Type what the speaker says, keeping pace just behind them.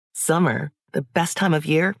Summer, the best time of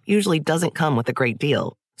year, usually doesn't come with a great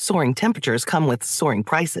deal. Soaring temperatures come with soaring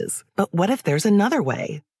prices. But what if there's another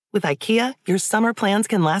way? With IKEA, your summer plans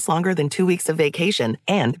can last longer than 2 weeks of vacation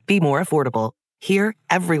and be more affordable. Here,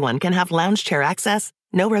 everyone can have lounge chair access,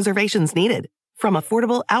 no reservations needed. From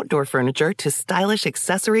affordable outdoor furniture to stylish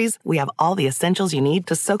accessories, we have all the essentials you need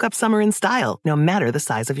to soak up summer in style, no matter the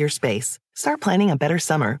size of your space. Start planning a better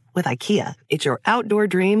summer with IKEA. It's your outdoor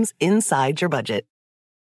dreams inside your budget.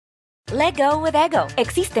 Let go with Eggo.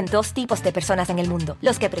 Existen dos tipos de personas en el mundo.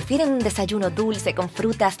 Los que prefieren un desayuno dulce con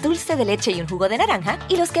frutas, dulce de leche y un jugo de naranja.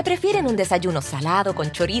 Y los que prefieren un desayuno salado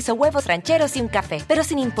con chorizo, huevos rancheros y un café. Pero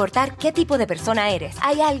sin importar qué tipo de persona eres,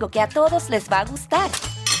 hay algo que a todos les va a gustar.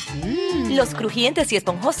 Los crujientes y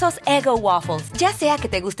esponjosos Eggo Waffles. Ya sea que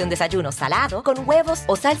te guste un desayuno salado, con huevos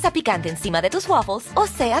o salsa picante encima de tus waffles, o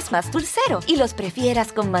seas más dulcero y los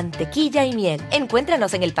prefieras con mantequilla y miel.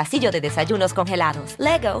 Encuéntranos en el pasillo de desayunos congelados.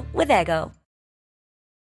 Lego with Eggo.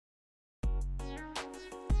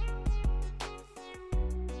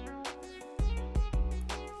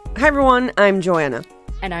 Hi everyone, I'm Joanna.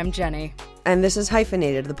 And I'm Jenny. And this is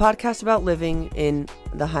Hyphenated, the podcast about living in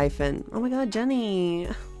the hyphen. Oh my god, Jenny.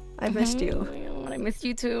 I missed you. I missed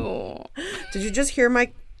you too. Did you just hear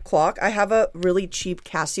my clock? I have a really cheap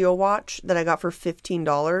Casio watch that I got for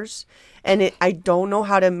 $15. And I don't know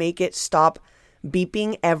how to make it stop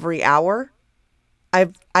beeping every hour. I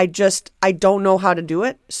don't know how to do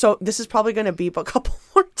it. So this is probably going to beep a couple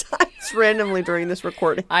more times randomly during this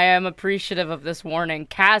recording. I am appreciative of this warning.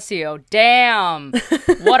 Casio, damn.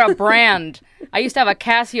 What a brand. I used to have a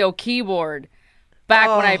Casio keyboard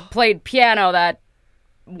back when I played piano that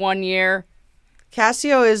one year.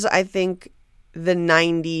 Casio is, I think, the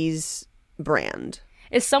 90s brand.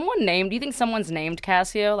 Is someone named? Do you think someone's named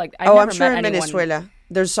Casio? Like, I'm sure in Venezuela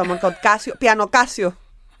there's someone called Casio. Piano Casio.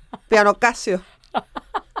 Piano Casio.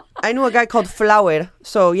 I knew a guy called Flower,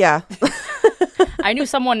 so yeah. I knew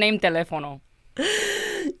someone named Telefono.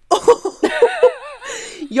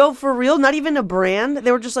 Yo, for real? Not even a brand?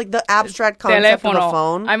 They were just like the abstract concept of a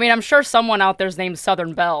phone? I mean, I'm sure someone out there's named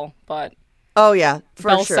Southern Bell, but... Oh, yeah, for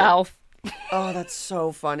Bell sure. South. Oh, that's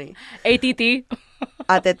so funny. ATT.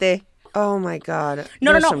 ATT. Oh, my God.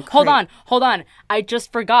 No. Hold on. I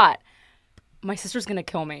just forgot. My sister's going to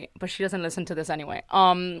kill me, but she doesn't listen to this anyway.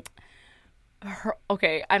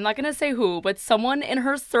 Okay, I'm not going to say who, but someone in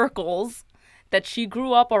her circles that she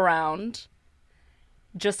grew up around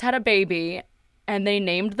just had a baby, and they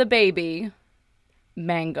named the baby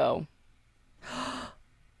Mango.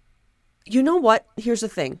 You know what? Here's the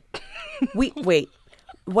thing. Wait.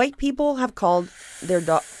 White people have called their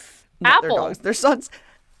their sons.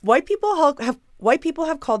 White people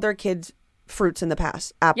have called their kids fruits in the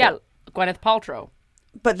past. Apple. Yeah, Gwyneth Paltrow.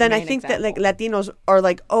 But then I think that like Latinos are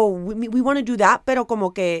like, oh, we want to do that, pero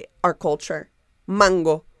como que our culture.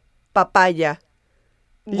 Mango, papaya,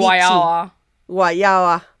 Guayaba.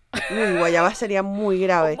 Guayaba. Uy, guayaba sería muy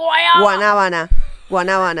grave. Guayaba.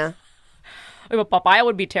 Guanabana. But papaya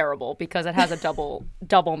would be terrible because it has a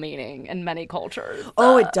double meaning in many cultures.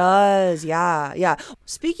 Oh, it does. Yeah.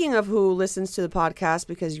 Speaking of who listens to the podcast,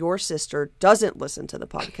 because your sister doesn't listen to the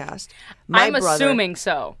podcast. I'm assuming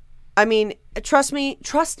so. I mean, trust me,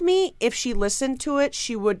 if she listened to it,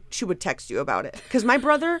 she would text you about it. Because my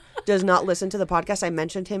brother does not listen to the podcast. I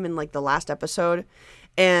mentioned him in like the last episode,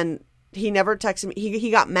 and he never texted me.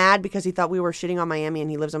 He got mad because he thought we were shitting on Miami, and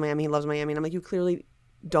he lives in Miami. He loves Miami. And I'm like, you clearly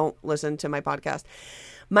don't listen to my podcast.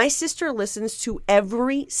 My sister listens to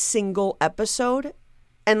every single episode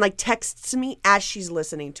and like texts me as she's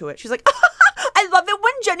listening to it. She's like, I love it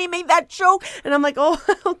when Jenny made that joke. And I'm like, oh,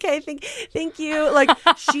 okay, thank you. Like,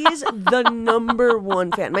 she's the number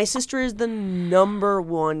one fan. My sister is the number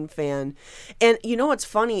one fan. And you know what's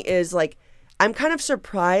funny is like, I'm kind of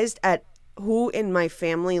surprised at who in my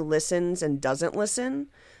family listens and doesn't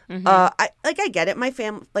listen. Mm-hmm. I get it.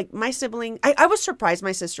 My sibling, I was surprised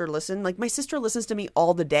my sister listened. Like, my sister listens to me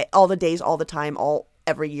all the days, all the time,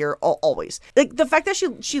 every year, always. Like, the fact that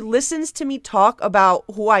she listens to me talk about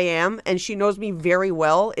who I am and she knows me very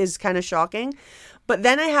well is kind of shocking. But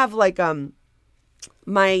then I have like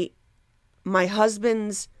my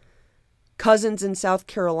husband's cousins in South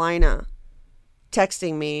Carolina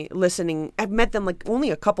texting me, listening. I've met them like only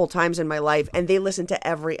a couple times in my life, and they listen to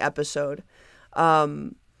every episode.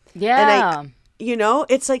 Yeah. And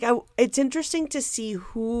it's like, it's interesting to see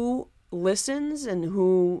who listens and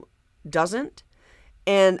who doesn't.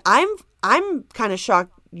 And I'm kind of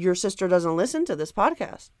shocked your sister doesn't listen to this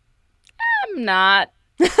podcast. I'm not.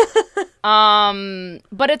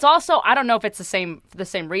 But it's also, I don't know if it's the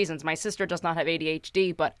same reasons. My sister does not have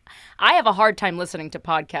ADHD, but I have a hard time listening to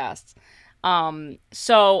podcasts.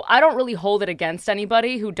 So I don't really hold it against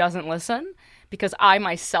anybody who doesn't listen, because I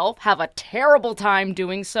myself have a terrible time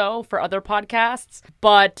doing so for other podcasts.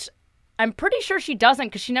 But I'm pretty sure she doesn't,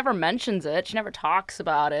 because she never mentions it. She never talks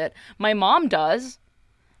about it. My mom does.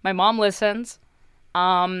 My mom listens.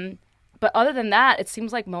 But other than that, it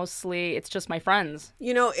seems like mostly it's just my friends.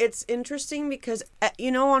 You know, it's interesting because,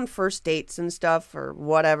 you know, on first dates and stuff or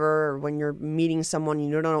whatever, or when you're meeting someone,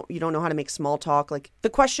 you don't know how to make small talk. Like the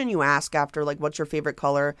question you ask after, like, what's your favorite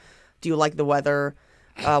color? Do you like the weather?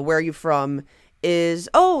 Where are you from? Is,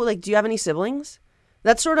 oh, like, do you have any siblings?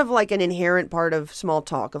 That's sort of like an inherent part of small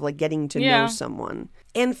talk, of like getting to know someone.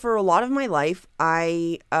 And for a lot of my life,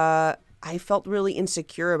 I felt really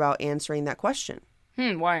insecure about answering that question.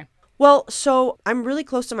 Why? Well, so I'm really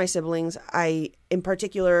close to my siblings. In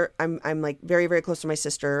particular, I'm like very, very close to my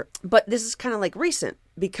sister. But this is kind of like recent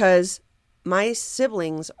because my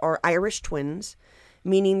siblings are Irish twins,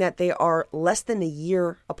 meaning that they are less than a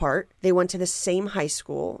year apart. They went to the same high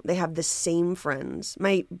school. They have the same friends.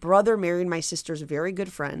 My brother married my sister's very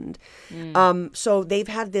good friend. So they've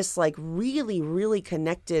had this like really, really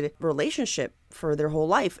connected relationship for their whole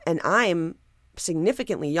life. And I'm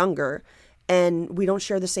significantly younger. And we don't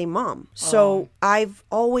share the same mom. So I've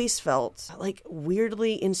always felt like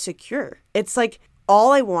weirdly insecure. It's like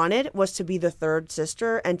all I wanted was to be the third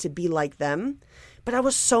sister and to be like them. But I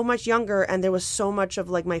was so much younger and there was so much of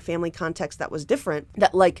like my family context that was different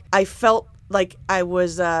that like I felt like I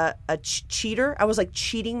was a cheater. I was like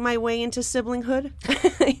cheating my way into siblinghood,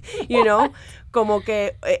 you know, como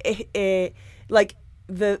que like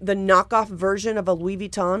the knockoff version of a Louis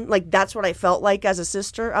Vuitton. Like that's what I felt like as a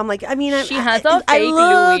sister. I'm like, I mean, she has a fake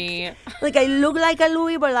Louis. Like I look like a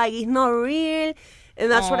Louis, but like it's not real.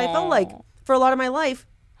 And that's what I felt like for a lot of my life.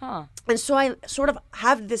 And so I sort of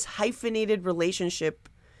have this hyphenated relationship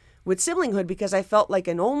with siblinghood because I felt like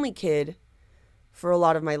an only kid for a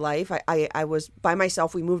lot of my life. I was by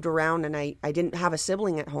myself. We moved around and I didn't have a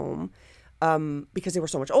sibling at home because they were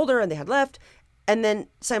so much older and they had left. And then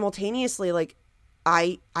simultaneously, like,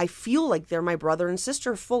 I feel like they're my brother and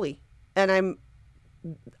sister fully. And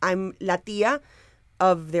I'm la tia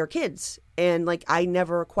of their kids. And like, I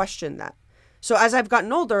never questioned that. So as I've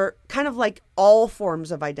gotten older, kind of like all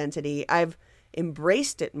forms of identity, I've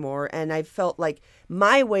embraced it more. And I've felt like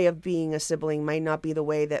my way of being a sibling might not be the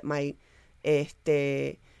way that my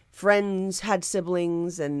friends had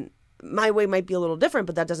siblings. And my way might be a little different,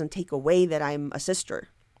 but that doesn't take away that I'm a sister.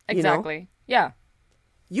 Exactly. You know? Yeah.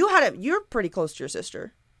 You're pretty close to your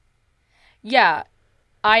sister. Yeah,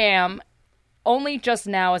 I am. Only just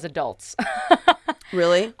now as adults.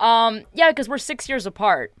 Really? Yeah, because we're 6 years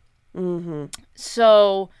apart. Mm-hmm.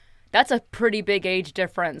 So that's a pretty big age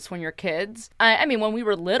difference when you're kids. I mean, when we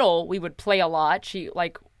were little, we would play a lot. We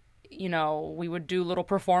would do little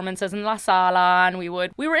performances in la sala, and we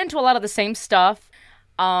were into a lot of the same stuff.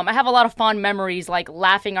 I have a lot of fond memories, like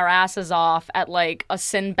laughing our asses off at like a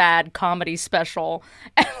Sinbad comedy special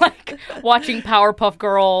and like watching Powerpuff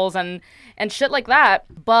Girls and shit like that.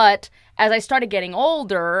 But as I started getting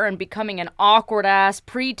older and becoming an awkward ass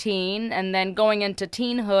preteen and then going into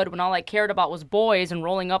teenhood when all I cared about was boys and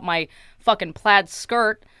rolling up my fucking plaid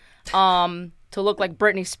skirt to look like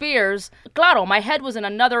Britney Spears, claro, my head was on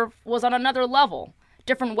another level,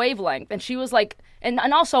 different wavelength. And she was like, and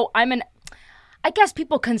also I guess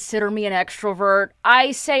people consider me an extrovert.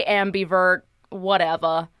 I say ambivert,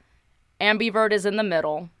 whatever. Ambivert is in the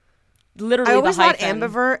middle. Literally, I always the thought hyphen.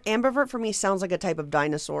 ambivert. Ambivert for me sounds like a type of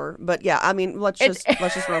dinosaur. But yeah, I mean, let's just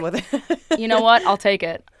run with it. You know what? I'll take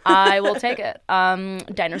it. I will take it.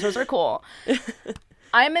 Dinosaurs are cool.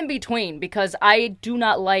 I'm in between because I do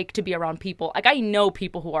not like to be around people. Like, I know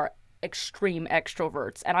people who are extreme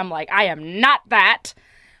extroverts, and I'm like, I am not that.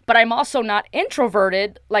 But I'm also not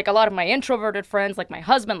introverted like a lot of my introverted friends, like my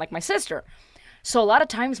husband, like my sister. So a lot of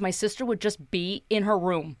times my sister would just be in her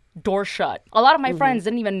room, door shut. A lot of my friends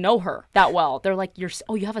didn't even know her that well. They're like, you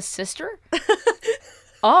have a sister?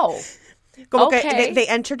 Oh, okay. They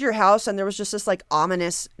entered your house and there was just this like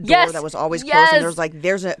ominous door that was always closed. And there was like,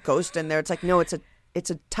 there's a ghost in there. It's like, no, it's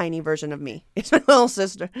a tiny version of me. It's my little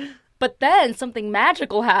sister. But then something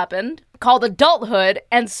magical happened called adulthood.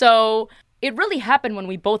 And so it really happened when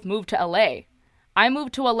we both moved to LA. I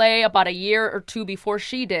moved to LA about a year or two before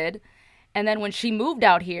she did. And then when she moved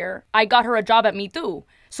out here, I got her a job at Me Too.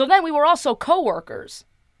 So then we were also co-workers.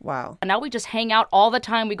 Wow. And now we just hang out all the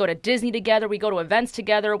time. We go to Disney together. We go to events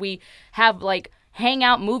together. We have like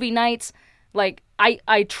hangout movie nights. Like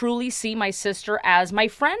I truly see my sister as my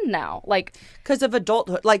friend now. Like, because of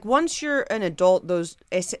adulthood. Like once you're an adult, those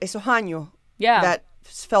esos años that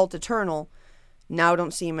felt eternal now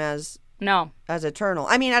don't seem as No. as eternal.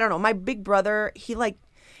 I mean, I don't know. My big brother,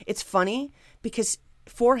 it's funny because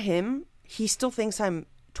for him, he still thinks I'm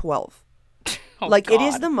 12. Oh, It God.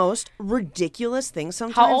 is the most ridiculous thing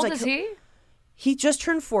sometimes. How old is he? He just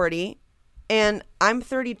turned 40 and I'm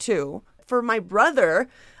 32. For my brother,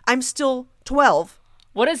 I'm still 12.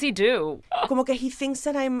 What does he do? Como que he thinks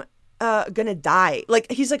that I'm gonna die.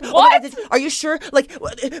 He's like, oh What? my God, are you sure?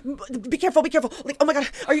 Be careful, be careful. Oh my God,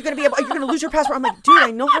 are you gonna lose your passport? I'm like, dude, I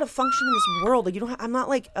know how to function in this world. I'm not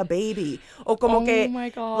like a baby. O como que, my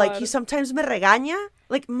God. he sometimes me regaña.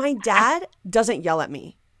 My dad doesn't yell at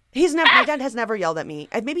me. My dad has never yelled at me.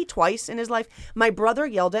 Maybe twice in his life. My brother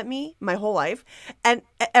yelled at me my whole life. And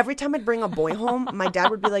every time I'd bring a boy home, my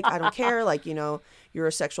dad would be like, I don't care. You're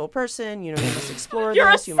a sexual person. You must explore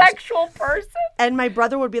You're this. a sexual person? And my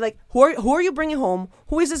brother would be like, who are you bringing home?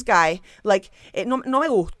 Who is this guy? No me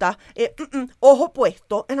gusta. Ojo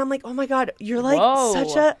puesto. And I'm like, oh my God, you're Whoa.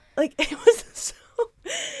 such a, it was so.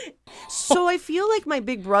 So I feel like my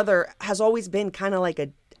big brother has always been kind of like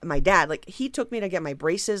my dad. He took me to get my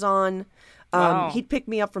braces on. Wow. He'd pick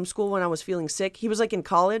me up from school when I was feeling sick. He was in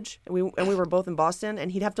college and we were both in Boston,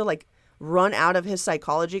 and he'd have to run out of his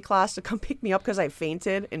psychology class to come pick me up because I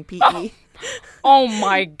fainted in PE. Oh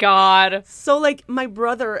my God. So my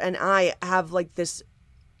brother and I have this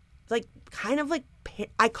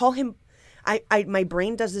I call him my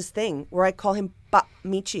brain does this thing where I call him Pa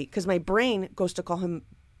Michi because my brain goes to call him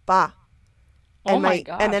Pa. Oh And my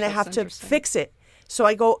gosh, and then I that's have to interesting. fix it. So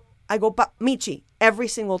I go Pa Michi every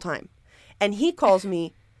single time. And he calls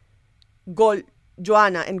me Gol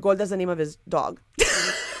Joanna, and Gold is the name of his dog.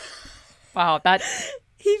 Wow, that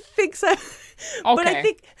He thinks that. But I Okay.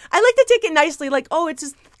 think I like to take it nicely, oh, it's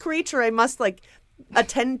this creature I must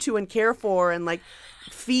attend to and care for and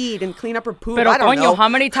feed and clean up her poop. Pero I don't coño, know. how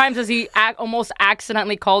many times has he almost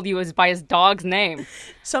accidentally called you by his dog's name?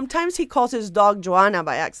 Sometimes he calls his dog Joanna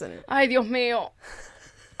by accident. Ay, Dios mío.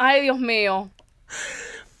 Ay, Dios mío.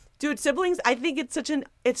 Dude, siblings, I think it's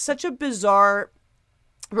such a bizarre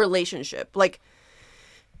relationship.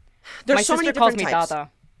 There's My so many sister calls different me types. Tata.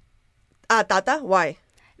 Tata? Why?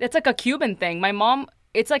 It's like a Cuban thing. My mom,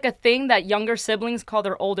 it's like a thing that younger siblings call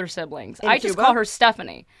their older siblings. In I just Cuba? call her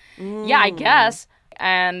Stephanie. Yeah, I guess.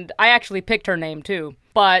 And I actually picked her name too.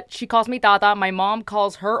 But she calls me Tata. My mom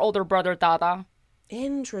calls her older brother Tata.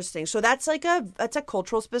 Interesting. So that's that's a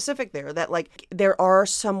cultural specific there. That there are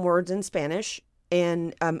some words in Spanish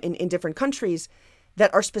and in different countries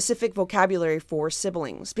that are specific vocabulary for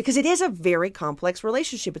siblings, because it is a very complex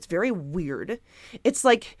relationship. It's very weird. It's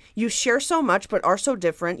you share so much but are so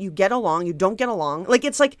different. You get along, you don't get along.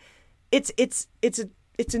 It's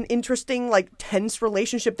an interesting tense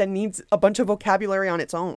relationship that needs a bunch of vocabulary on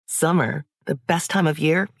its own. Summer, the best time of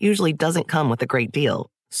year, usually doesn't come with a great deal.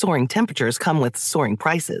 Soaring temperatures come with soaring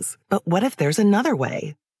prices. But what if there's another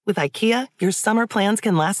way? With IKEA, your summer plans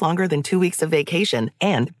can last longer than 2 weeks of vacation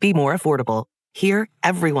and be more affordable. Here,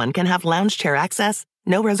 everyone can have lounge chair access,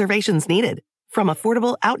 no reservations needed. From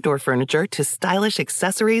affordable outdoor furniture to stylish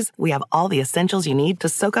accessories, we have all the essentials you need to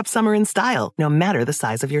soak up summer in style, no matter the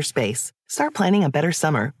size of your space. Start planning a better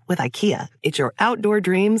summer with IKEA. It's your outdoor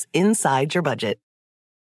dreams inside your budget.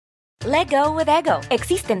 Let go with ego.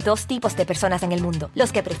 Existen dos tipos de personas en el mundo.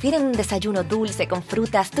 Los que prefieren un desayuno dulce con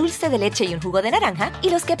frutas, dulce de leche y un jugo de naranja. Y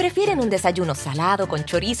los que prefieren un desayuno salado con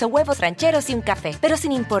chorizo, huevos rancheros y un café. Pero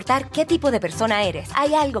sin importar qué tipo de persona eres,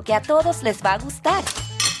 hay algo que a todos les va a gustar.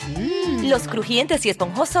 Los crujientes y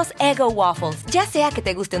esponjosos Eggo Waffles. Ya sea que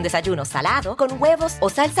te guste un desayuno salado, con huevos o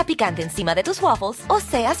salsa picante encima de tus waffles, o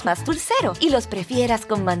seas más dulcero y los prefieras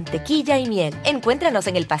con mantequilla y miel. Encuéntranos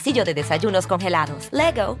en el pasillo de desayunos congelados.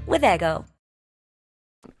 Lego with Eggo.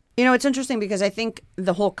 It's interesting because I think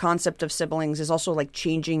the whole concept of siblings is also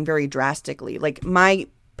changing very drastically. My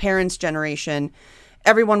parents' generation,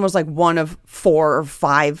 everyone was one of 4 or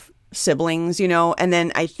 5 siblings, and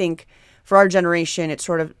then I think for our generation, it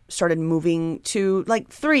sort of started moving to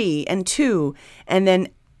 3 and 2. And then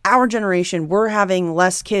our generation, we're having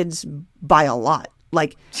less kids by a lot.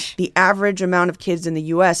 The average amount of kids in the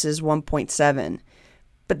U.S. is 1.7.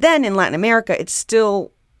 But then in Latin America, it's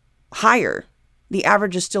still higher. The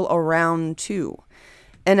average is still around 2.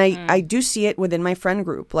 And I do see it within my friend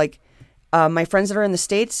group. My friends that are in the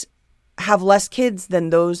States have less kids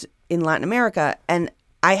than those in Latin America. And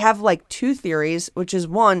I have 2 theories, which is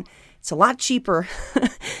one, it's a lot cheaper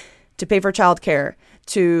to pay for childcare,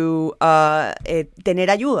 to tener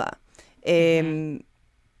ayuda.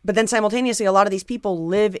 But then simultaneously, a lot of these people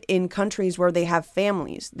live in countries where they have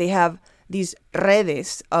families. They have these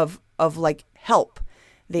redes of help.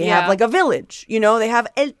 They have Yeah. like a village, you know, they have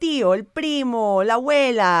el tío, el primo, la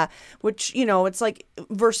abuela, which, you know, it's like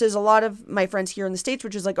versus a lot of my friends here in the States,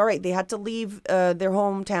 which is like, all right, they had to leave their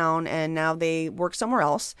hometown and now they work somewhere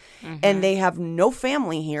else and they have no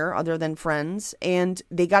family here other than friends and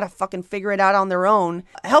they got to fucking figure it out on their own.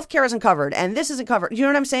 Healthcare isn't covered and this isn't covered. You know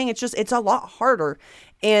what I'm saying? It's a lot harder.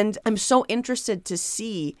 And I'm so interested to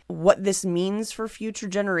see what this means for future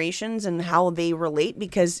generations and how they relate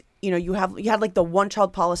because, you know, you had like the one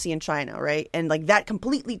child policy in China, right? And like that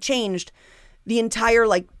completely changed the entire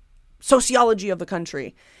like sociology of the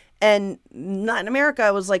country. And not in America,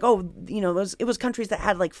 it was like, oh, you know, it was countries that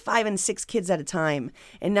had like 5 and 6 kids at a time.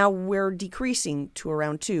 And now we're decreasing to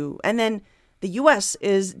around 2. And then the US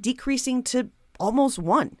is decreasing to almost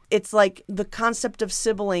 1. It's like the concept of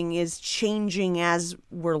sibling is changing as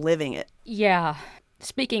we're living it. Yeah.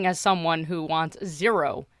 Speaking as someone who wants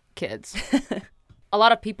 0 kids. A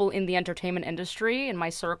lot of people in the entertainment industry, in my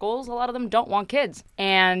circles, a lot of them don't want kids.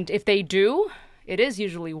 And if they do, it is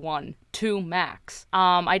usually 1, 2 max.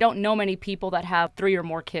 I don't know many people that have 3 or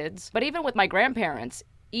more kids. But even with my grandparents,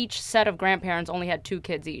 each set of grandparents only had 2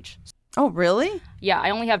 kids each. Oh, really? Yeah, I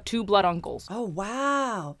only have 2 blood uncles. Oh,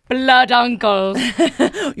 wow. Blood uncles.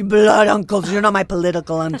 You blood uncles. You're not my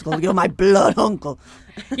political uncle. You're my blood uncle.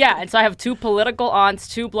 Yeah, and so I have 2 political aunts,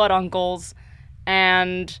 2 blood uncles,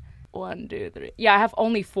 and 1, 2, 3. Yeah, I have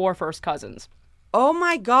only 4 first cousins. Oh,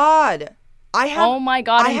 my God. Oh my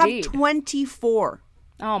God, I indeed. have 24.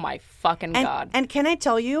 Oh my fucking God. And can I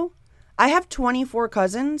tell you, I have 24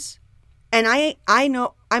 cousins, and I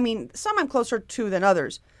know, I mean, some I'm closer to than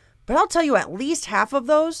others, but I'll tell you at least half of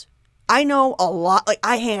those, I know a lot. Like,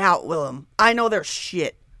 I hang out with them. I know their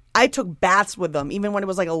shit. I took baths with them, even when it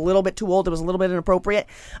was like a little bit too old. It was a little bit inappropriate.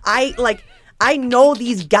 I know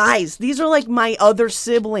these guys. These are like my other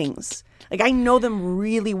siblings. Like, I know them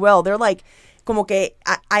really well. They're like, como que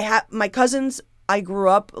I have my cousins. I grew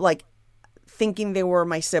up like thinking they were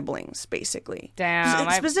my siblings, basically.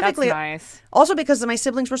 Damn, specifically, that's nice. Also because my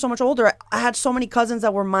siblings were so much older. I had so many cousins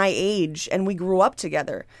that were my age, and we grew up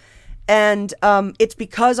together. And it's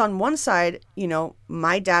because on one side, you know,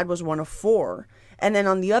 my dad was one of 4, and then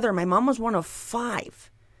on the other, my mom was one of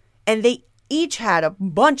 5, and they each had a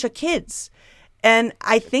bunch of kids. And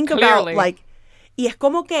I think Clearly. about like, y es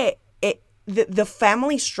como que the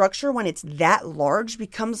family structure when it's that large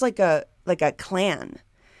becomes like a clan.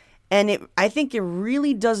 And I think it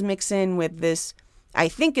really does mix in with this. I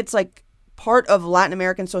think it's like part of Latin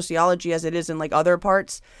American sociology as it is in like other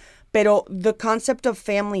parts. Pero the concept of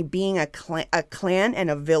family being a clan and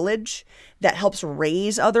a village that helps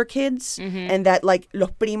raise other kids, and that like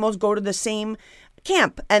los primos go to the same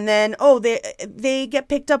camp, and then they get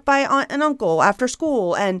picked up by an uncle after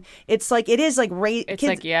school, and it's like it is like kids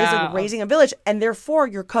like, yeah. is like raising a village, and therefore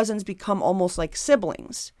your cousins become almost like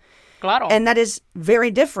siblings. Claro. And that is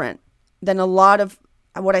very different than a lot of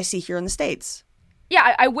what I see here in the States.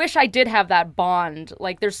 Yeah, I wish I did have that bond.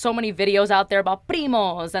 Like, there's so many videos out there about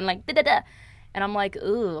primos and like da-da-da. And I'm like,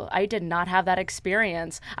 ooh, I did not have that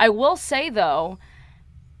experience. I will say, though,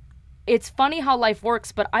 it's funny how life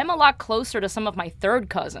works, but I'm a lot closer to some of my third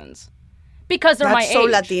cousins because they're my age. That's so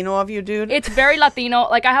Latino of you, dude. It's very Latino.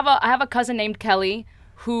 Like, I have a cousin named Kelly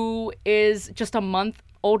who is just a month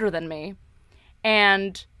older than me.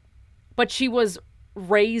 But she was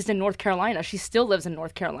raised in North Carolina. She still lives in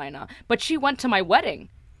North Carolina. But she went to my wedding.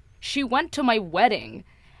 She went to my wedding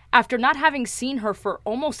after not having seen her for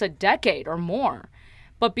almost a decade or more.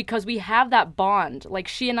 But because we have that bond, like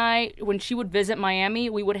she and I, when she would visit Miami,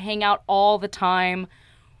 we would hang out all the time.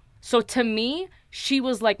 So to me, she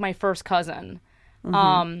was like my first cousin.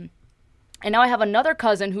 And now I have another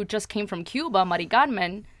cousin who just came from Cuba, Mari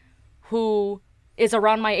Carmen, who is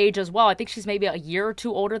around my age as well. I think she's maybe a year or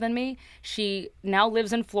 2 older than me. She now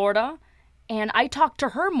lives in Florida, and I talk to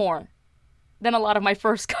her more than a lot of my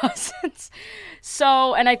first cousins.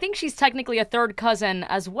 So, and I think she's technically a third cousin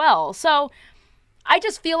as well. So I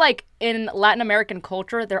just feel like in Latin American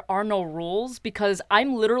culture, there are no rules because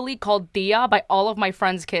I'm literally called Tia by all of my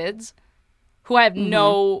friends' kids who I have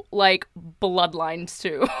no, like, bloodlines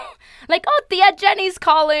to. Like, oh, Tia Jenny's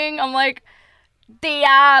calling. I'm like,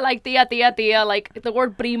 Tia, like Tia, like the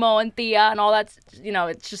word primo and Tia and all that, you know,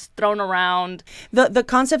 it's just thrown around. The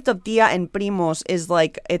concept of Tia and primos is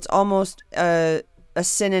like, it's almost a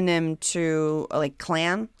synonym to like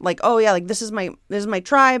clan. Like, oh yeah, like this is my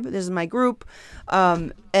tribe, this is my group.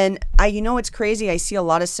 And it's crazy. I see a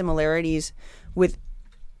lot of similarities with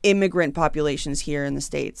immigrant populations here in the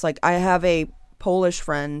States. Like, I have a Polish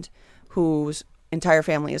friend whose entire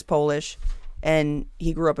family is Polish, and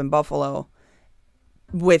he grew up in Buffalo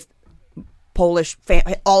with Polish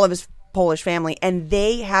all of his Polish family, and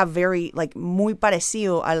they have very like muy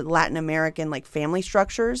parecido a Latin American like family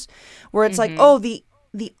structures, where it's like, oh, the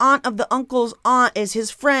aunt of the uncle's aunt is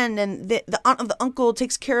his friend, and the aunt of the uncle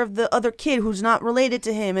takes care of the other kid who's not related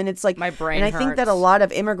to him, and it's like my brain. And I think that a lot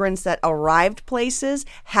of immigrants that arrived places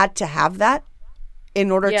had to have that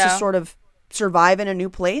in order to sort of survive in a new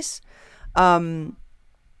place.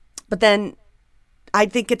 But then I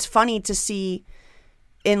think it's funny to see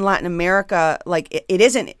in Latin America, like it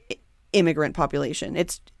isn't immigrant population.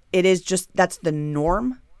 It is just that's the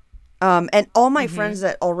norm. And all my friends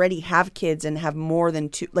that already have kids and have more than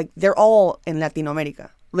two, like they're all in Latin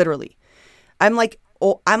America, literally. I'm like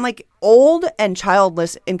old and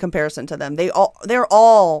childless in comparison to them. They're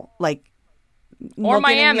all like or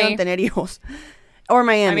Miami or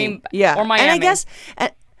Miami. I mean, yeah, or Miami.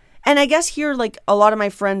 And I guess here, like a lot of my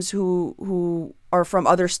friends who are from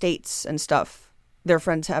other states and stuff, their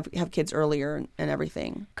friends have kids earlier and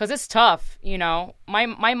everything. Because it's tough, you know. My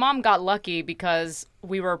mom got lucky because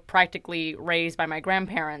we were practically raised by my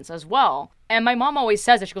grandparents as well. And my mom always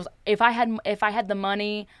says that. She goes, if I had the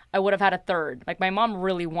money, I would have had a third. Like, my mom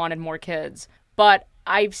really wanted more kids. But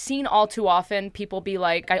I've seen all too often people be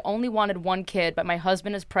like, I only wanted one kid, but my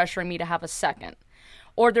husband is pressuring me to have a second.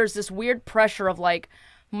 Or there's this weird pressure of like,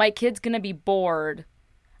 my kid's going to be bored.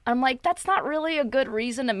 I'm like, that's not really a good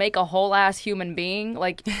reason to make a whole ass human being.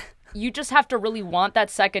 Like, you just have to really want that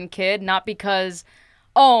second kid, not because,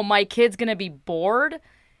 oh, my kid's gonna be bored.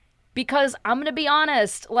 Because I'm gonna be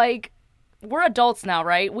honest, like, we're adults now,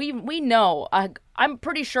 right? We know, I'm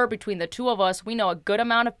pretty sure between the two of us, we know a good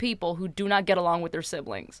amount of people who do not get along with their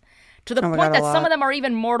siblings. To the point that some of them are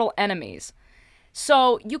even mortal enemies.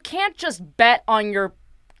 So you can't just bet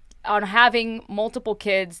on having multiple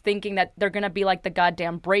kids thinking that they're going to be like the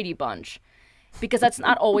goddamn Brady Bunch, because that's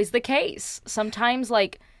not always the case. Sometimes,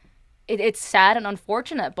 like, it's sad and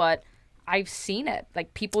unfortunate, but I've seen it.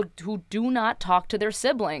 Like, people who do not talk to their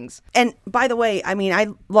siblings. And by the way, I mean, I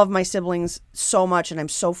love my siblings so much, and I'm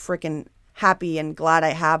so freaking happy and glad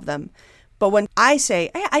I have them. But when I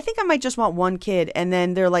say, I think I might just want one kid, and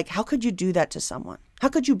then they're like, how could you do that to someone? How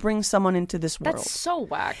could you bring someone into this world? That's so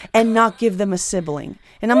whack. And not give them a sibling?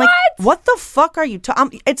 And I'm like, what the fuck are you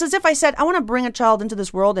talking? It's as if I said, I want to bring a child into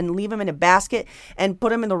this world and leave him in a basket and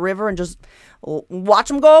put him in the river and just watch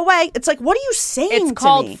him go away. It's like, what are you saying to me? It's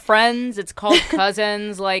called friends. It's called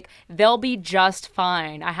cousins. Like, they'll be just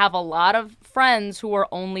fine. I have a lot of friends who are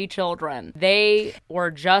only children. They were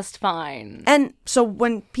just fine. And so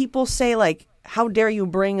when people say, like, how dare you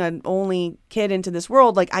bring an only kid into this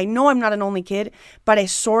world? Like, I know I'm not an only kid, but I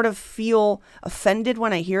sort of feel offended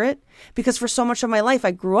when I hear it, because for so much of my life,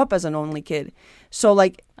 I grew up as an only kid. So,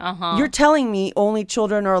 like, you're telling me only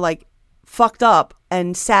children are, like, fucked up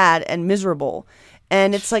and sad and miserable.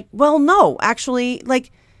 And it's like, well, no, actually,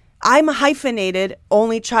 like, I'm a hyphenated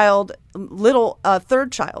only child, little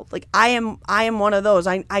third child. Like, I am one of those.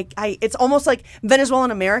 I it's almost like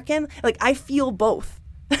Venezuelan American. Like, I feel both.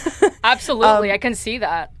 Absolutely, I can see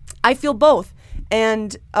that. I feel both,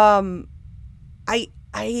 and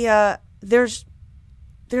there's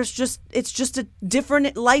just, it's just a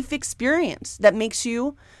different life experience that makes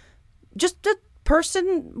you just a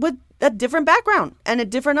person with a different background and a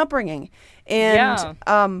different upbringing. And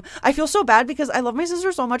I feel so bad because I love my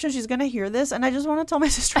sister so much, and she's gonna hear this, and I just want to tell my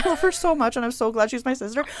sister I love her so much, and I'm so glad she's my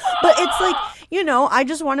sister. But it's like, you know, I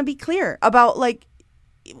just want to be clear about, like,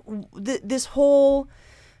 this whole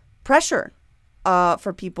pressure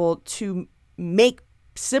for people to make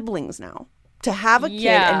siblings now, to have a kid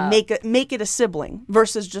and make it a sibling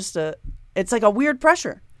versus just it's like a weird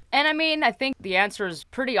pressure. And I mean, I think the answer is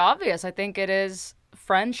pretty obvious. I think it is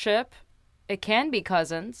friendship. It can be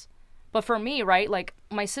cousins. But for me, right, like,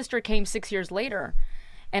 my sister came 6 years later,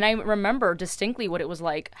 and I remember distinctly what it was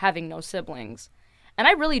like having no siblings. And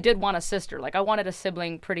I really did want a sister. Like, I wanted a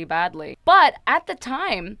sibling pretty badly. But at the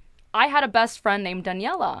time, I had a best friend named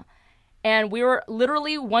Daniela, and we were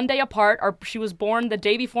literally one day apart. She was born the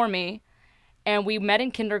day before me, and we met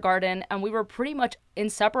in kindergarten, and we were pretty much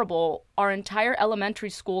inseparable our entire elementary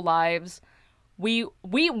school lives. We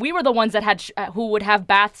were the ones that who would have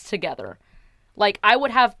baths together. Like, I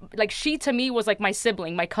would have, like, she to me was like my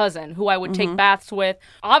sibling, my cousin, who I would take baths with.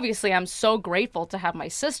 Obviously, I'm so grateful to have my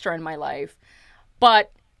sister in my life.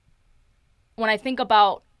 But when I think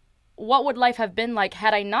about what would life have been like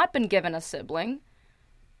had I not been given a sibling,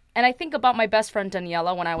 and I think about my best friend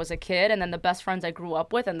Daniela when I was a kid, and then the best friends I grew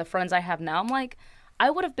up with and the friends I have now, I'm like, I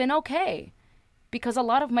would have been okay. Because a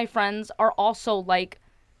lot of my friends are also like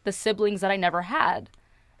the siblings that I never had.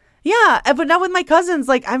 Yeah, but not with my cousins.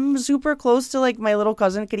 Like, I'm super close to, like, my little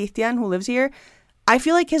cousin Christian, who lives here. I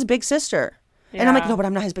feel like his big sister. And I'm like, Yeah. no, but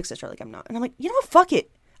I'm not his big sister. Like, I'm not. And I'm like, you know what? Fuck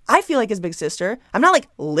it. I feel like his big sister. I'm not like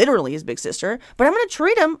literally his big sister, but I'm going to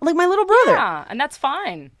treat him like my little brother. Yeah, and that's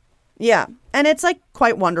fine. Yeah. And it's like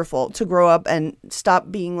quite wonderful to grow up and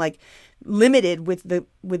stop being like limited with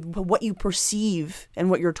what you perceive and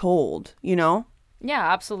what you're told, you know?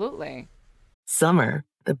 Yeah, absolutely. Summer,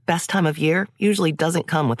 the best time of year, usually doesn't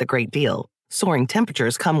come with a great deal. Soaring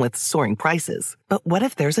temperatures come with soaring prices. But what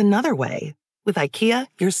if there's another way? With IKEA,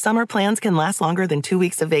 your summer plans can last longer than 2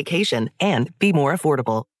 weeks of vacation and be more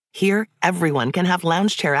affordable. Here, everyone can have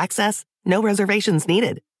lounge chair access, no reservations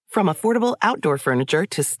needed. From affordable outdoor furniture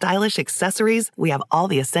to stylish accessories, we have all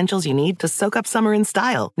the essentials you need to soak up summer in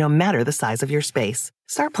style, no matter the size of your space.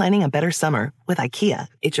 Start planning a better summer with IKEA.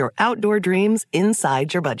 It's your outdoor dreams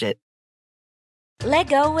inside your budget. Let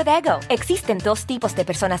go with ego. Existen dos tipos de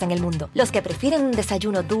personas en el mundo. Los que prefieren un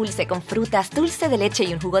desayuno dulce con frutas, dulce de leche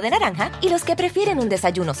y un jugo de naranja. Y los que prefieren un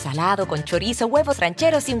desayuno salado con chorizo, huevos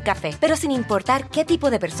rancheros y un café. Pero sin importar qué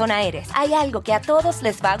tipo de persona eres, hay algo que a todos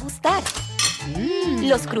les va a gustar.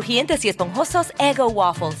 Los crujientes y esponjosos Eggo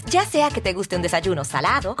Waffles. Ya sea que te guste un desayuno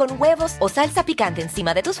salado, con huevos o salsa picante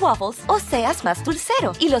encima de tus waffles, o seas más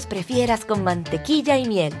dulcero y los prefieras con mantequilla y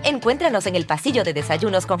miel. Encuéntranos en el pasillo de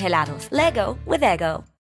desayunos congelados. Lego with Eggo.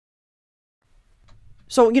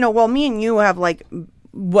 So, you know, while me and you have like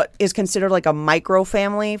what is considered like a micro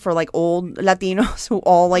family for like old Latinos who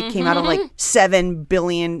all like came out of like 7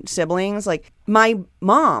 billion siblings, like my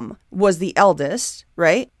mom was the eldest,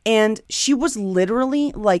 right? And she was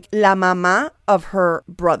literally like la mamá of her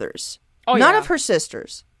brothers. Oh, Not yeah. of her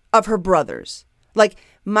sisters, of her brothers. Like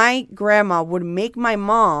my grandma would make my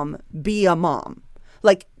mom be a mom.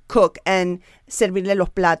 Like cook and servirle los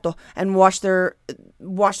platos and wash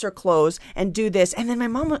their clothes and do this. And then my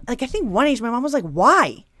mom, like I think one age, my mom was like,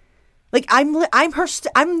 "Why? Like I'm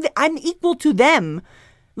equal to them.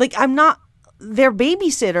 Like I'm not their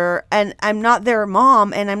babysitter and I'm not their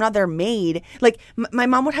mom and I'm not their maid. Like my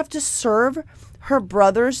mom would have to serve her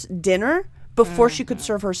brother's dinner before she could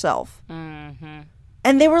serve herself.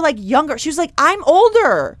 And they were like younger. She was like, I'm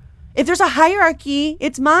older. If there's a hierarchy,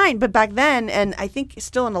 it's mine. But back then, and I think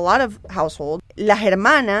still in a lot of households, las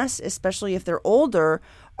hermanas, especially if they're older,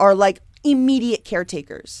 are like immediate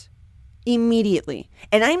caretakers. Immediately.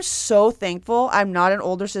 And I'm so thankful I'm not an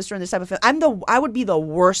older sister in this type of family. I would be the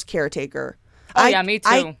worst caretaker. Oh, yeah, me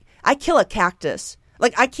too. I kill a cactus.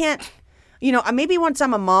 Like, I can't, you know, maybe once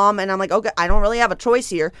I'm a mom and I'm like, okay, I don't really have a choice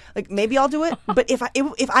here. Like, maybe I'll do it. But if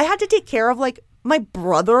I had to take care of, like, my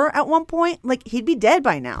brother at one point, like, he'd be dead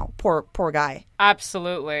by now. Poor guy.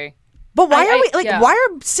 Absolutely. But why yeah.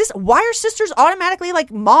 why are sisters automatically, like,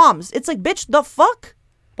 moms? It's like, bitch, the fuck?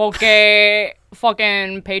 Porque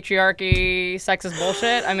fucking patriarchy, sexist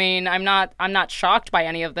bullshit. I mean, I'm not shocked by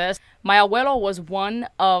any of this. My abuelo was one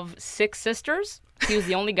of 6 sisters. He was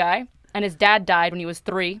the only guy, and his dad died when he was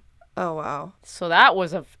 3. Oh, wow. So that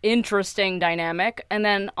was an interesting dynamic. And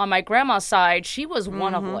then on my grandma's side, she was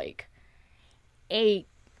one of like 8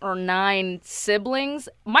 or 9 siblings.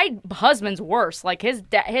 My husband's worse. Like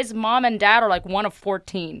his mom and dad are like one of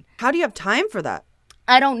 14. How do you have time for that?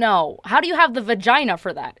 I don't know. How do you have the vagina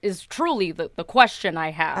for that is truly the question I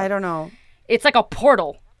have. I don't know. It's like a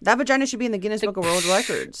portal. That vagina should be in the Guinness Book of World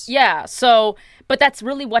Records. Yeah, so, but that's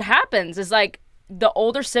really what happens is like the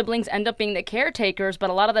older siblings end up being the caretakers, but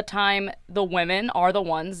a lot of the time the women are the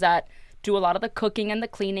ones that do a lot of the cooking and the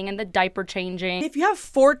cleaning and the diaper changing. If you have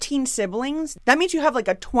 14 siblings, that means you have like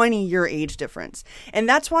a 20-year age difference. And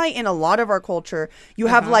that's why in a lot of our culture, you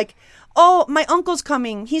have like, oh, my uncle's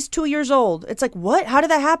coming. He's 2 years old. It's like, what? How did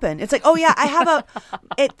that happen? It's like, oh yeah,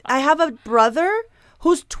 I have a brother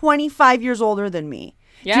who's 25 years older than me.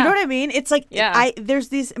 Yeah. Do you know what I mean? It's like, Yeah. there's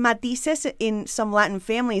these matices in some Latin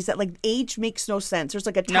families that like age makes no sense. There's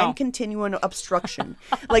like a time continuum obstruction.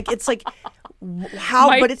 Like, it's like,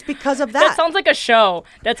 how? But it's because of that. That sounds like a show.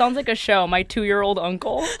 My 2-year-old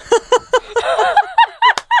uncle.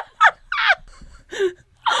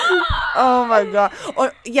 Oh my God.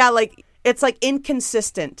 Or, yeah, like it's like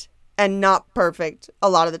inconsistent and not perfect a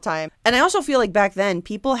lot of the time. And I also feel like back then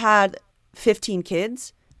people had 15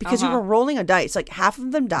 kids because you were rolling a dice. Like half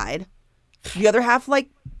of them died. The other half like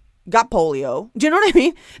got polio. Do you know what I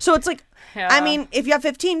mean? So it's like, I mean, if you have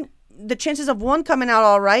 15, the chances of one coming out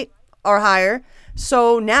all right are higher.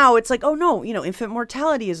 So now it's like, oh no, you know, infant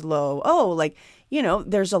mortality is low. Oh, like, you know,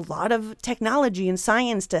 there's a lot of technology and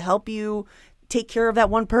science to help you take care of that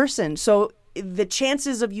one person. So the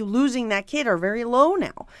chances of you losing that kid are very low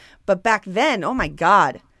now. But back then, oh my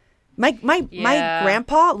God, my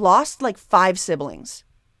grandpa lost like 5 siblings.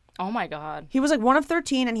 Oh my God. He was like one of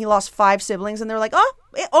 13 and he lost 5 siblings and they're like, oh,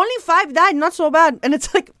 only 5 died, not so bad. And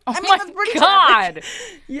it's like, Oh I mean, my that's pretty God. tragic.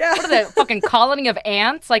 Yeah. What are they, fucking colony of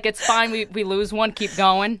ants? Like, it's fine, we lose one, keep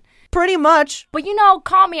going. Pretty much. But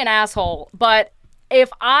call me an asshole, but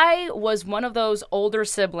if I was one of those older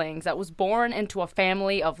siblings that was born into a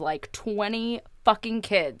family of like 20 fucking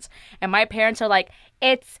kids, and my parents are like,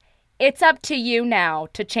 it's up to you now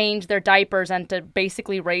to change their diapers and to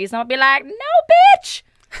basically raise them, I'd be like, no, bitch!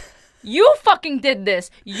 You fucking did this.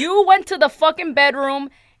 You went to the fucking bedroom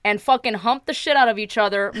and fucking humped the shit out of each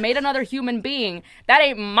other, made another human being. That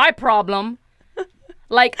ain't my problem.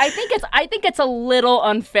 Like, I think it's a little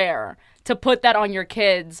unfair to put that on your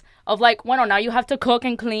kids of like, well, no, now you have to cook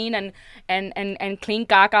and clean and clean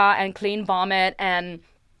caca and clean vomit and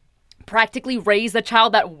practically raise the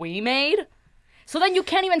child that we made. So then you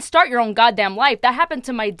can't even start your own goddamn life. That happened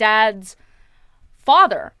to my dad's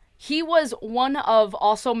father. He was one of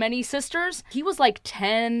also many sisters. He was like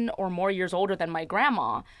 10 or more years older than my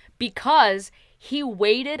grandma because he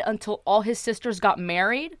waited until all his sisters got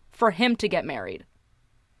married for him to get married.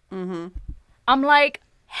 Mm-hmm. I'm like,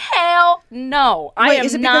 hell no. Wait,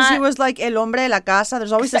 is it because he was like el hombre de la casa?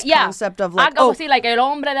 There's always this concept of like, like el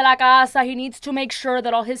hombre de la casa. He needs to make sure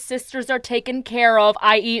that all his sisters are taken care of,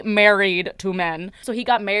 i.e. married to men. So he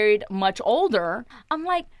got married much older. I'm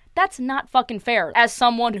like, that's not fucking fair. As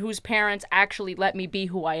someone whose parents actually let me be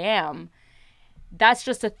who I am, that's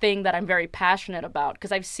just a thing that I'm very passionate about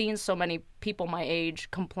because I've seen so many people my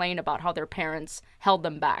age complain about how their parents held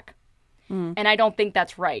them back. And I don't think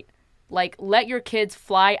that's right. Like, let your kids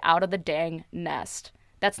fly out of the dang nest.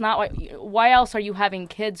 That's not why else are you having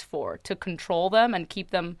kids for? To control them and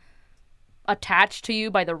keep them attached to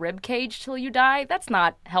you by the rib cage till you die? That's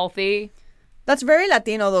not healthy. That's very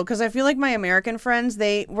Latino, though, because I feel like my American friends,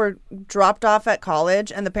 they were dropped off at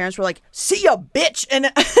college, and the parents were like, see ya, bitch!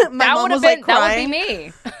 And my mom was like crying. That would be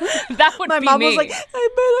me. That would be me. My mom was like, I bet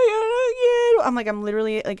I gotta get. I'm like, I'm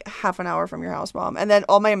literally like half an hour from your house, Mom. And then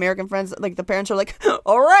all my American friends, like the parents are like,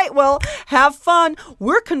 all right, well, have fun.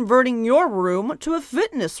 We're converting your room to a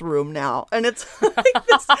fitness room now. And it's like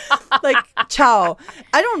this, like, ciao.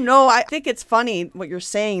 I don't know. I think it's funny what you're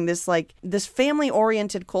saying. This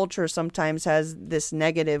family-oriented culture sometimes has this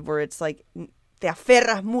negative where it's like te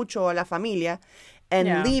aferras mucho a la familia,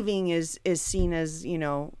 and leaving is seen as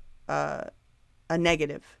a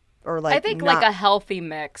negative or like I think like a healthy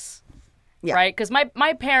mix, right? Because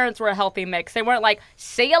my parents were a healthy mix. They weren't like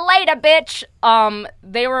see you later, bitch.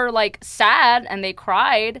 They were like sad and they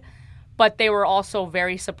cried, but they were also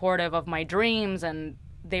very supportive of my dreams and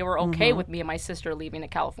they were okay with me and my sister leaving to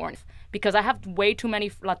California. Because I have way too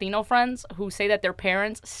many Latino friends who say that their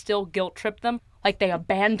parents still guilt trip them. Like they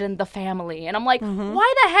abandoned the family. And I'm like,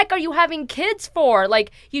 why the heck are you having kids for?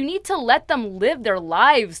 Like, you need to let them live their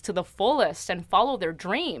lives to the fullest and follow their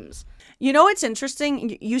dreams. You know, it's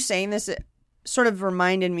interesting. You saying this sort of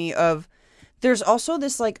reminded me of, there's also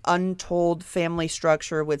this like untold family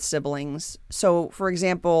structure with siblings. So, for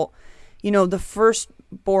example, the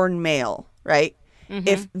firstborn male, right?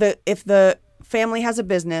 If the family has a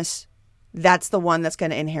business, that's the one that's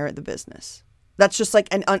going to inherit the business. That's just like,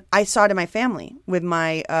 I saw it in my family with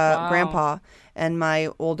my grandpa and my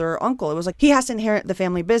older uncle. It was like, he has to inherit the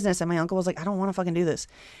family business. And my uncle was like, I don't want to fucking do this.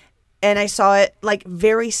 And I saw it like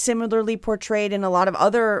very similarly portrayed in a lot of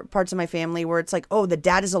other parts of my family where it's like, oh, the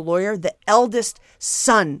dad is a lawyer. The eldest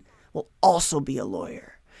son will also be a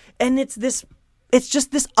lawyer. And it's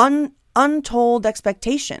just this untold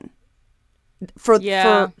expectation. For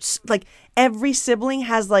like every sibling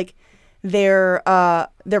has like their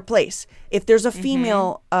place. If there's a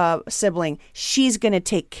female sibling, she's gonna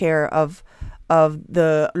take care of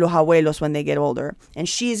the los abuelos when they get older, and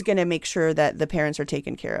she's gonna make sure that the parents are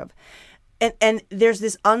taken care of. And there's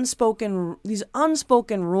these unspoken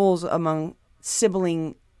rules among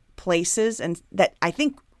sibling places, and that I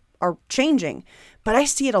think are changing. But I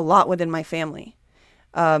see it a lot within my family,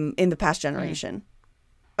 in the past generation.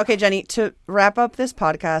 Okay, Jenny, to wrap up this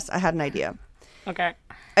podcast, I had an idea. Okay.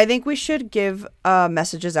 I think we should give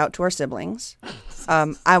messages out to our siblings.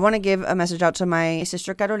 I want to give a message out to my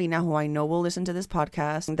sister Carolina, who I know will listen to this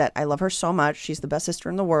podcast, that I love her so much. She's the best sister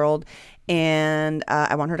in the world, and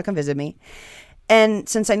I want her to come visit me. And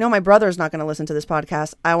since I know my brother is not going to listen to this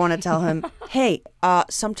podcast, I want to tell him, hey,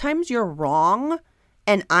 sometimes you're wrong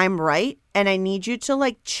and I'm right, and I need you to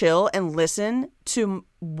like chill and listen to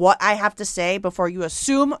what I have to say before you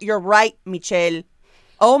assume you're right, Michelle.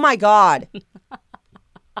 Oh my God.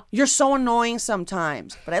 You're so annoying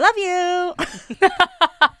sometimes, but I love you.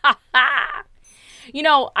 You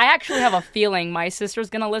know, I actually have a feeling my sister's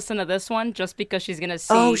going to listen to this one just because she's going to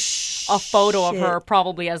see a photo of her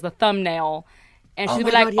probably as the thumbnail. And she'll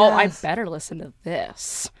be like, I better listen to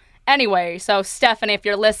this. Anyway, so Stephanie, if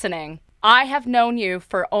you're listening, I have known you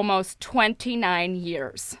for almost 29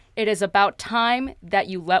 years. It is about time that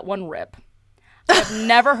you let one rip. I've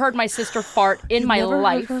never heard my sister fart in my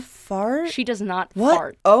life. Heard her fart? She does not What?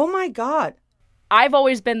 fart. Oh my God. I've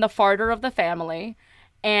always been the farter of the family,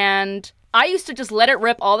 and I used to just let it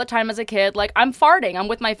rip all the time as a kid. Like, I'm farting. I'm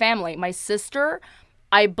with my family. My sister,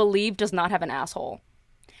 I believe, does not have an asshole.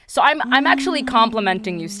 So I'm actually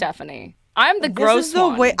complimenting you, Stephanie. I'm the gross one. This is the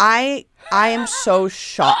way I am so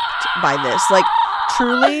shocked by this. Like,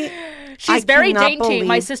 truly, she's very dainty.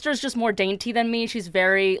 My sister's just more dainty than me. She's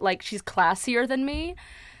very, like, she's classier than me.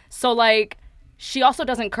 So, like, she also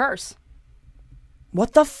doesn't curse.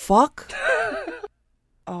 What the fuck?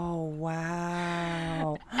 Oh,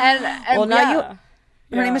 wow. And well, now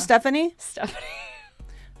her name is Stephanie? Stephanie.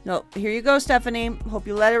 No, here you go, Stephanie. Hope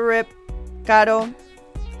you let it rip. Caro,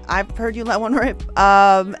 I've heard you let one rip.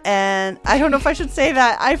 And I don't know if I should say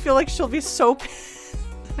that. I feel like she'll be so pissed.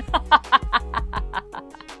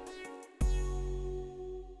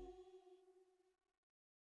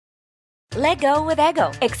 Let go with ego.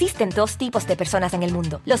 Existen dos tipos de personas en el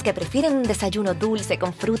mundo. Los que prefieren un desayuno dulce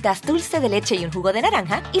con frutas, dulce de leche y un jugo de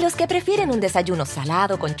naranja. Y los que prefieren un desayuno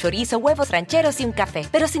salado con chorizo, huevos rancheros y un café.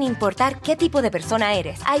 Pero sin importar qué tipo de persona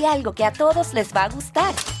eres, hay algo que a todos les va a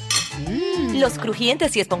gustar. Los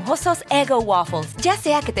crujientes y esponjosos Eggo Waffles. Ya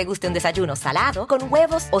sea que te guste un desayuno salado, con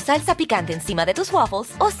huevos o salsa picante encima de tus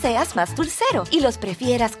waffles, o seas más dulcero y los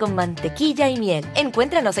prefieras con mantequilla y miel.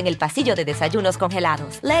 Encuéntranos en el pasillo de desayunos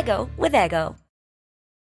congelados. Let go with Eggo.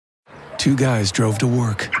 Two guys drove to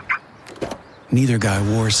work. Neither guy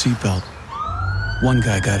wore a seatbelt. One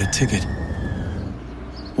guy got a ticket.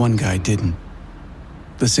 One guy didn't.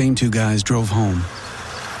 The same two guys drove home.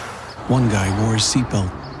 One guy wore his seatbelt.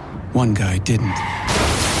 One guy didn't.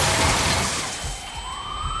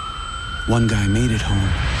 One guy made it home.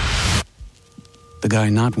 The guy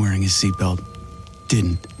not wearing his seatbelt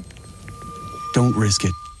didn't. Don't risk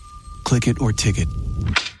it. Click it or ticket.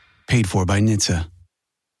 Paid for by NHTSA.